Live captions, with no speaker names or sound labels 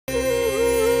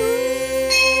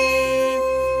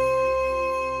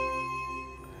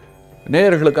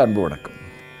நேயர்களுக்கு அன்பு வணக்கம்.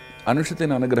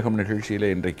 அனுஷத்தின் அனுகிரகம் நிகழ்ச்சியிலே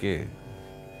இன்றைக்கு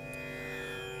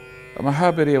மகா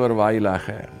பெரியவர்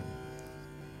வாயிலாக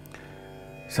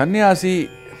சந்நியாசி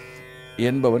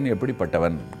என்பவன்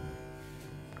எப்படிப்பட்டவன்,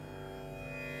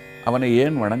 அவனை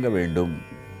ஏன் வணங்க வேண்டும்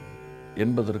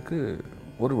என்பதற்கு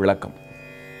ஒரு விளக்கம்.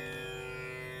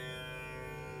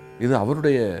 இது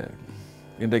அவருடைய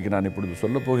இன்றைக்கு நான் இப்பொழுது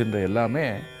சொல்லப் போகின்ற எல்லாமே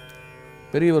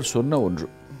பெரியவர் சொன்ன ஒன்று.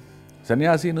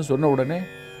 சன்னியாசின்னு சொன்ன உடனே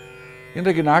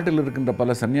இன்றைக்கு நாட்டில் இருக்கின்ற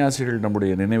பல சன்னியாசிகள்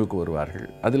நம்முடைய நினைவுக்கு வருவார்கள்.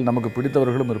 அதில் நமக்கு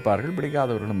பிடித்தவர்களும் இருப்பார்கள்,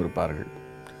 பிடிக்காதவர்களும் இருப்பார்கள்.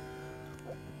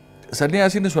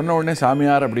 சன்னியாசின்னு சொன்ன உடனே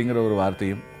சாமியார் அப்படிங்கிற ஒரு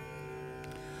வார்த்தையும்,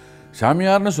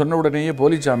 சாமியார்னு சொன்ன உடனேயே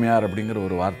போலி சாமியார் அப்படிங்கிற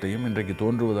ஒரு வார்த்தையும் இன்றைக்கு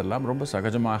தோன்றுவதெல்லாம் ரொம்ப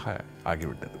சகஜமாக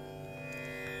ஆகிவிட்டது.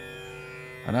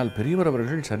 ஆனால் பெரியவர்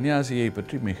அவர்கள் சன்னியாசியை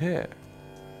பற்றி மிக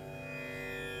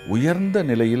உயர்ந்த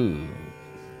நிலையில்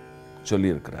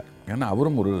சொல்லியிருக்கிறார். ஏன்னா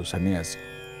அவரும் ஒரு சன்னியாசி.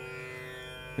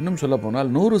 இன்னும் சொல்ல போனால்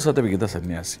 100%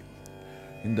 சன்னியாசி.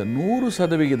 இந்த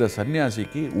 100%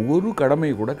 சன்னியாசிக்கு ஒரு கடமை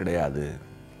கூட கிடையாது.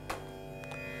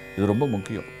 இது ரொம்ப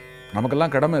முக்கியம்.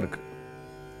 நமக்கெல்லாம் கடமை இருக்கு.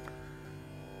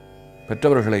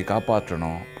 பெற்றவர்களை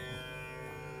காப்பாற்றணும்,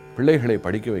 பிள்ளைகளை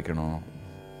படிக்க வைக்கணும்,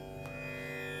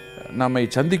 நம்மை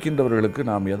சந்திக்கின்றவர்களுக்கு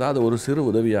நாம் ஏதாவது ஒரு சிறு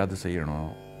உதவியாவது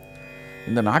செய்யணும்,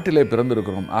 இந்த நாட்டிலே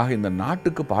பிறந்திருக்கிறோம், ஆக இந்த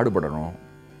நாட்டுக்கு பாடுபடணும்.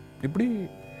 இப்படி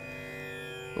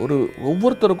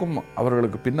ஒவ்வொருத்தருக்கும்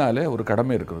அவர்களுக்கு பின்னாலே ஒரு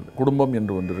கடமை இருக்கிறது. குடும்பம்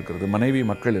என்று ஒன்று இருக்கிறது, மனைவி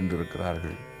மக்கள் என்று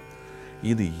இருக்கிறார்கள்.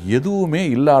 இது எதுவுமே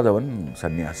இல்லாதவன்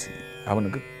சன்னியாசி.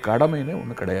 அவனுக்கு கடமைனே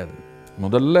ஒன்று கிடையாது.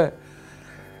 முதல்ல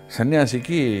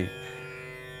சன்னியாசிக்கு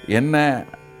என்ன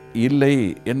இல்லை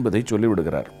என்பதை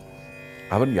சொல்லிவிடுகிறார்.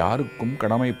 அவன் யாருக்கும்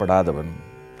கடமைப்படாதவன்.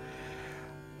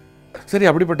 சரி,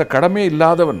 அப்படிப்பட்ட கடமை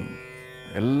இல்லாதவன்,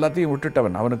 எல்லாத்தையும்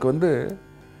விட்டுட்டவன், அவனுக்கு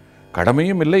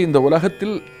கடமையும் இல்லை, இந்த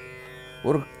உலகத்தில்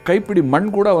ஒரு கைப்பிடி மண்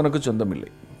கூட அவனுக்கு சொந்தம் இல்லை,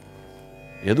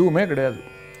 எதுவுமே கிடையாது.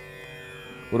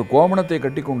 ஒரு கோமணத்தை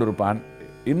கட்டி கொண்டிருப்பான்,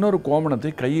 இன்னொரு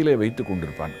கோமணத்தை கையிலே வைத்து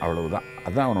கொண்டிருப்பான், அவ்வளவுதான்.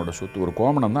 அதுதான் அவனோட சொத்து. ஒரு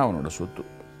கோமணம் தான் அவனோட சொத்து.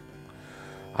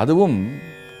 அதுவும்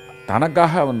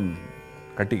தனக்காக அவன்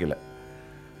கட்டிக்கல,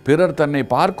 பிறர் தன்னை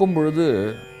பார்க்கும் பொழுது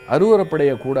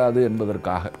அருவரப்படையக்கூடாது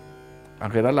என்பதற்காக.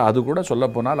 ஆகையால் அது கூட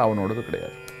சொல்லப்போனால் அவனோடது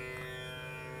கிடையாது.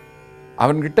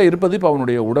 அவன்கிட்ட இருப்பது இப்போ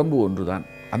அவனுடைய உடம்பு ஒன்றுதான்.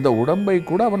 அந்த உடம்பை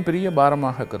கூட அவன் பெரிய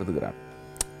பாரமாக கருதுகிறான்.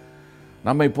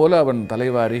 நம்மை போல அவன்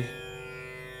தலைவாரி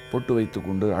பொட்டு வைத்து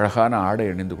கொண்டு அழகான ஆடை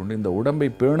அணிந்து கொண்டு இந்த உடம்பை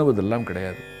பேணுவதெல்லாம்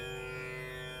கிடையாது.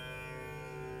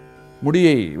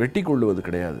 முடியை வெட்டி கொள்ளுவது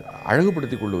கிடையாது,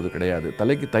 அழகுபடுத்திக் கொள்வது கிடையாது,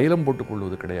 தலைக்கு தைலம் போட்டுக்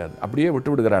கொள்வது கிடையாது. அப்படியே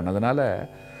விட்டு விடுகிறான். அதனால்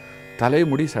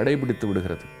தலைமுடி சடை பிடித்து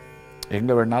விடுகிறது.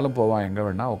 எங்கே வேணாலும் போவான், எங்கே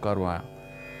வேணா உட்காருவான்,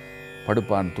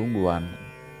 படுப்பான், தூங்குவான்,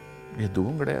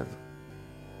 எதுவும் கிடையாது.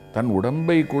 தன்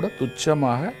உடம்பை கூட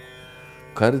துச்சமாக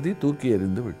கருதி தூக்கி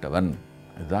எறிந்து விட்டவன்.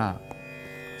 இதுதான்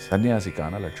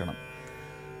சன்னியாசிக்கான லட்சணம்.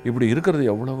 இப்படி இருக்கிறது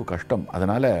எவ்வளவு கஷ்டம்.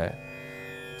 அதனால்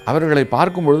அவர்களை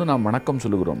பார்க்கும் பொழுது நாம் வணக்கம்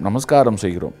சொல்லுகிறோம், நமஸ்காரம்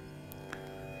செய்கிறோம்.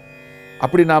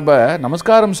 அப்படி நாம்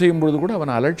நமஸ்காரம் செய்யும் பொழுது கூட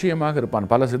அவன் அலட்சியமாக இருப்பான்.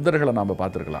 பல சித்தர்களை நாம்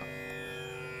பார்த்துருக்கலாம்.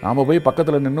 நாம் போய்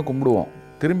பக்கத்தில் நின்று கும்பிடுவோம்,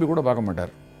 திரும்பி கூட பார்க்க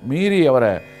மாட்டார். மீறி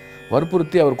அவரை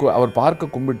வற்புறுத்தி அவர்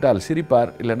பார்க்க கும்பிட்டால்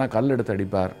சிரிப்பார், இல்லைன்னா கல் எடுத்து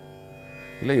அடிப்பார்,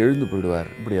 இல்லை எழுந்து போயிடுவார்.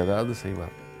 இப்படி ஏதாவது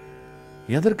செய்வார்.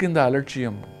 எதற்கு இந்த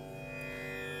அலட்சியம்?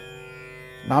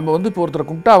 நாம் இப்போ ஒருத்தரை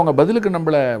கும்பிட்டா அவங்க பதிலுக்கு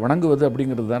நம்மளை வணங்குவது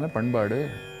அப்படிங்கிறது தானே பண்பாடு.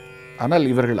 ஆனால்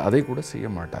இவர்கள் அதை கூட செய்ய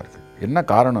மாட்டார்கள். என்ன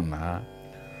காரணம்னா,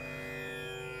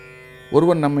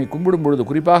 ஒருவன் நம்மை கும்பிடும் பொழுது,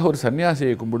 குறிப்பாக ஒரு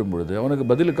சன்னியாசியை கும்பிடும் பொழுது, அவனுக்கு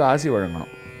பதிலுக்கு ஆசி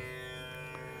வழங்கணும்.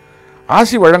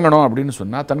 ஆசி வழங்கணும் அப்படின்னு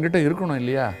சொன்னால் தன்கிட்ட இருக்கணும்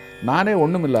இல்லையா? நானே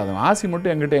ஒன்றும் இல்லாதவன், ஆசி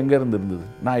மட்டும் என்கிட்ட எங்கே இருந்தது,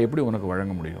 நான் எப்படி உனக்கு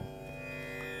வழங்க முடியும்?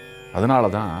 அதனால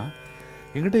தான்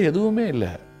என்கிட்ட எதுவுமே இல்லை,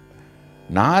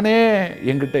 நானே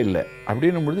என்கிட்ட இல்லை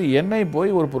அப்படின்னும் பொழுது என்னை போய்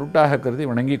ஒரு பொருட்டாக கருதி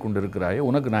வணங்கி கொண்டிருக்கிறாயே,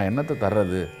 உனக்கு நான் என்னத்தை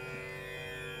தர்றது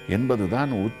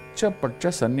என்பதுதான்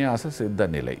உச்சபட்ச சந்நியாச சித்த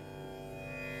நிலை.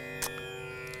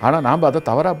 ஆனால் நாம் அதை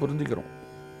தவறாக புரிஞ்சுக்கிறோம்.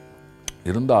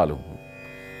 இருந்தாலும்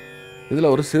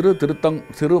இதில் ஒரு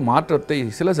சிறு மாற்றத்தை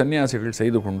சில சன்னியாசிகள்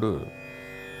செய்து கொண்டு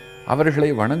அவர்களை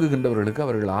வணங்குகின்றவர்களுக்கு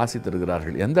அவர்கள் ஆசி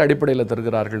தருகிறார்கள். எந்த அடிப்படையில்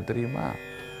தருகிறார்கள் தெரியுமா?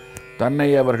 தன்னை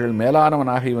அவர்கள்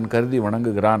மேலானவனாக இவன் கருதி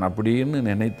வணங்குகிறான் அப்படின்னு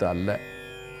நினைத்து அல்ல,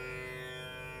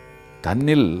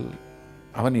 தன்னில்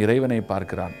அவன் இறைவனை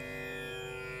பார்க்கிறான்.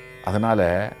 அதனால்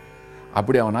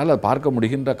அப்படி அவனால் பார்க்க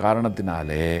முடிகின்ற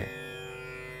காரணத்தினாலே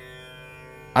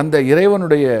அந்த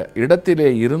இறைவனுடைய இடத்திலே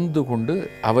இருந்து கொண்டு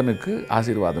அவனுக்கு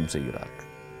ஆசீர்வாதம் செய்கிறார்கள்.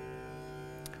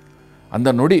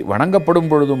 அந்த நொடி வணங்கப்படும்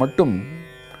பொழுது மட்டும்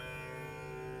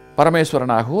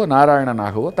பரமேஸ்வரனாகவோ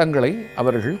நாராயணனாகவோ தங்களை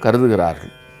அவர்கள்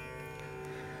கருதுகிறார்கள்.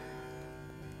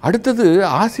 அடுத்தது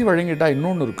ஆசி வழங்கிட்டா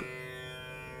இன்னொன்று இருக்கு.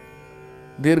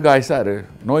 தீர்காயுசா இரு,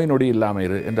 நோய் நொடி இல்லாமல்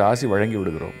இரு என்று ஆசி வழங்கி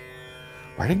விடுகிறோம்.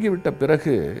 வழங்கிவிட்ட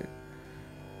பிறகு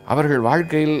அவர்கள்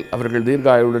வாழ்க்கையில் அவர்கள்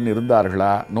தீர்காயுடன்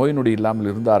இருந்தார்களா, நோய் நொடி இல்லாமல்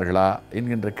இருந்தார்களா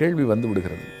என்கின்ற கேள்வி வந்து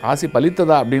விடுகிறது. ஆசி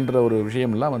பலித்ததா அப்படின்ற ஒரு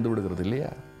விஷயமெல்லாம் வந்து விடுகிறது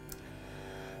இல்லையா?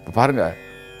 இப்போ பாருங்கள்,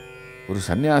 ஒரு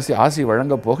சன்னியாசி ஆசி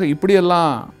வழங்க போக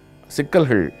இப்படியெல்லாம்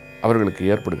சிக்கல்கள் அவர்களுக்கு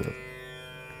ஏற்படுகிறது.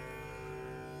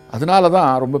 அதனால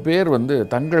தான் ரொம்ப பேர் வந்து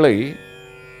தங்களை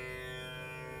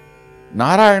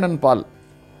நாராயணன் பால்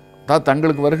தான்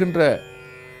தங்களுக்கு வருகின்ற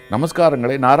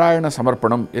நமஸ்காரங்களை நாராயண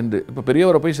சமர்ப்பணம் என்று, இப்போ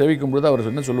பெரியவரை போய் சேவிக்கும் பொழுது அவர்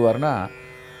என்ன சொல்லுவார்னா,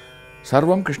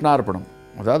 சர்வம் கிருஷ்ணார்ப்பணம்.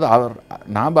 அதாவது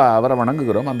நாம் அவரை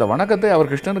வணங்குகிறோம், அந்த வணக்கத்தை அவர்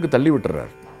கிருஷ்ணனுக்கு தள்ளி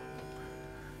விட்டுறார்.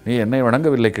 நீ என்னை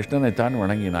வணங்கவில்லை, கிருஷ்ணனைத்தான்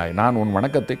வணங்கினாய், நான் உன்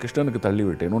வணக்கத்தை கிருஷ்ணனுக்கு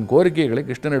தள்ளிவிட்டேன், உன் கோரிக்கைகளை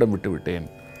கிருஷ்ணனிடம் விட்டு விட்டேன்,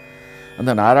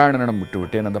 அந்த நாராயணனிடம் விட்டு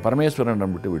விட்டேன், அந்த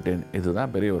பரமேஸ்வரனிடம் விட்டு விட்டேன்.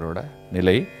 இதுதான் பெரியவரோட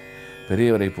நிலை,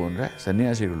 பெரியவரை போன்ற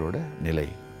சன்னியாசிகளோட நிலை.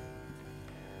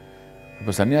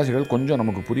 இப்போ சன்னியாசிகள் கொஞ்சம்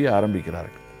நமக்கு புரிய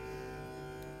ஆரம்பிக்கிறார்கள்.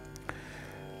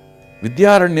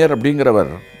 வித்யாரண்யர்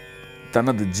அப்படிங்கிறவர்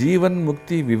தனது ஜீவன்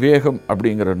முக்தி விவேகம்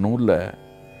அப்படிங்கிற நூலில்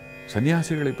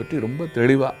சன்னியாசிகளை பற்றி ரொம்ப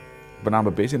தெளிவாக இப்போ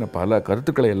நாம் பேசின பல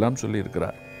கருத்துக்களை எல்லாம்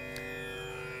சொல்லியிருக்கிறார்.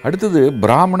 அடுத்தது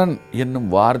பிராமணன் என்னும்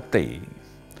வார்த்தை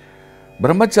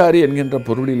பிரம்மச்சாரி என்கின்ற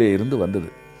பொருளிலே இருந்து வந்தது.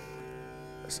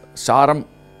 சாரம்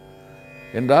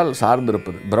என்றால்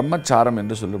சார்ந்திருப்பது, பிரம்மச்சாரம்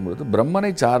என்று சொல்லும் பொழுது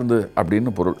பிரம்மனை சார்ந்து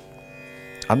அப்படின்னு பொருள்,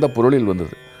 அந்த பொருளில்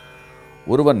வந்தது.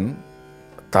 ஒருவன்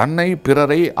தன்னை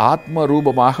பிறரை ஆத்ம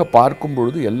ரூபமாக பார்க்கும்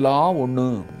பொழுது எல்லாம் ஒன்று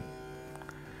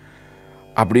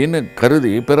அப்படின்னு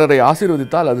கருதி பிறரை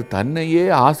ஆசீர்வதித்தால் அது தன்னையே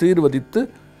ஆசீர்வதித்து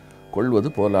கொள்வது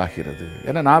போலாகிறது.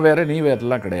 ஏன்னா நான் வேற நீ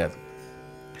வேறெல்லாம் கிடையாது.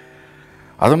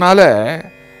 அதனால்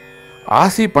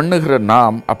ஆசி பண்ணுகிற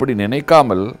நாம் அப்படி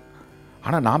நினைக்காமல்,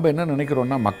 ஆனால் நாம் என்ன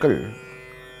நினைக்கிறோன்னா, மக்கள்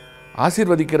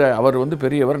ஆசீர்வதிக்கிற அவர் வந்து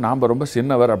பெரியவர், நாம் ரொம்ப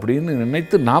சின்னவர் அப்படின்னு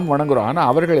நினைத்து நாம் வணங்குறோம். ஆனால்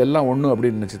அவர்கள் எல்லாம் ஒன்று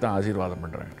அப்படின்னு நினச்சி தான் ஆசீர்வாதம்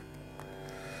பண்ணுறாங்க.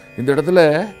 இந்த இடத்துல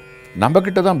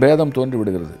நம்மக்கிட்ட தான் பேதம் தோன்றி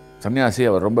விடுகிறது. சன்னியாசி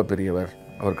அவர் ரொம்ப பெரியவர்,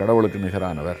 அவர் கடவுளுக்கு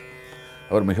நிகரானவர்,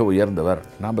 அவர் மிக உயர்ந்தவர்,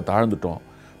 நாம் தாழ்ந்துட்டோம்.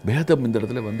 பேதம் இந்த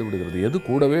இடத்துல வந்து விடுகிறது. எது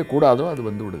கூடவே கூடாதோ அது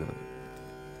வந்து விடுகிறது.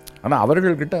 ஆனால்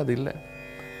அவர்கள்கிட்ட அது இல்லை.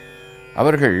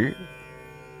 அவர்கள்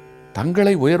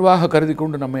தங்களை உயர்வாக கருதி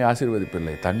கொண்டு நம்மை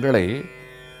ஆசீர்வதிப்பில்லை,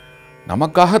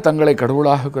 நமக்காக தங்களை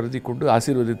கடவுளாக கருதி கொண்டு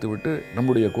ஆசீர்வதித்து விட்டு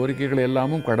நம்முடைய கோரிக்கைகளை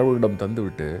எல்லாமும் கடவுளிடம்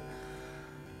தந்துவிட்டு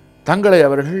தங்களை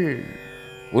அவர்கள்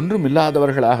ஒன்றும்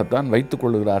இல்லாதவர்களாகத்தான் வைத்துக்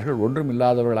கொள்கிறார்கள், ஒன்றும்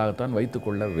இல்லாதவர்களாகத்தான் வைத்துக்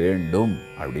கொள்ள வேண்டும்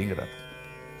அப்படிங்கிறார்.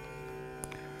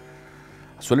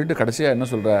 சொல்லிட்டு கடைசியாக என்ன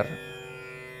சொல்கிறார்,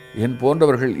 என்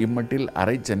போன்றவர்கள் இம்மட்டில்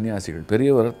அரை சன்னியாசிகள்.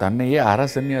 பெரியவர் தன்னையே அரை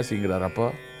சன்னியாசிங்கிறார். அப்போ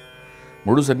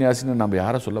முழு சன்னியாசின்னு நம்ம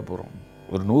யாரை சொல்ல போகிறோம்?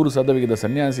 ஒரு 100%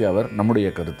 சன்னியாசி அவர், நம்முடைய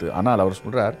கருத்து. ஆனால் அவர்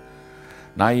சொல்கிறார்,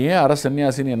 நான் ஏன் அரை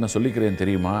சன்னியாசின்னு என்ன சொல்லிக்கிறேன்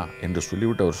தெரியுமா என்று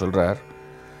சொல்லிவிட்டு அவர் சொல்கிறார்,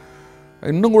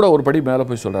 இன்னும் கூட ஒரு படி மேலே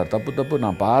போய் சொல்கிறார், தப்பு,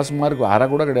 நான் பாஸ் மார்க் அரை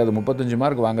கூட கிடையாது, 35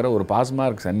 மார்க் வாங்குகிற ஒரு பாஸ்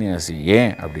மார்க் சன்னியாசி.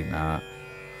 ஏன் அப்படின்னா,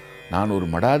 நான் ஒரு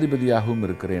மடாதிபதியாகவும்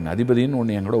இருக்கிறேன், அதிபதின்னு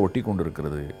ஒன்று என் கூட ஒட்டி கொண்டு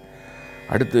இருக்கிறது.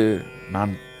 அடுத்து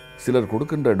நான் சிலர்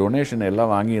கொடுக்கின்ற டொனேஷனை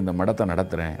எல்லாம் வாங்கி இந்த மடத்தை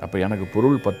நடத்துகிறேன். அப்போ எனக்கு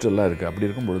பொருள் பற்றெல்லாம் இருக்குது. அப்படி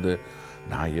இருக்கும் பொழுது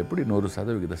நான் எப்படி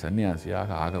 100%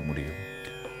 சன்னியாசியாக ஆக முடியும்?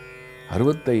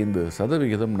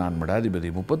 65% நான் மடாதிபதி,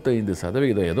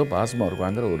 35% ஏதோ பாஸ் மார்க்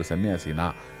வாங்குகிற ஒரு சன்னியாசினா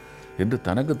என்று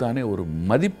தனக்குத்தானே ஒரு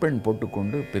மதிப்பெண்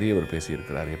போட்டுக்கொண்டு பெரியவர்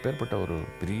பேசியிருக்கிறார். எப்பேற்பட்ட ஒரு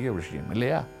பெரிய விஷயம்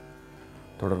இல்லையா?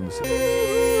 தொடர்ந்து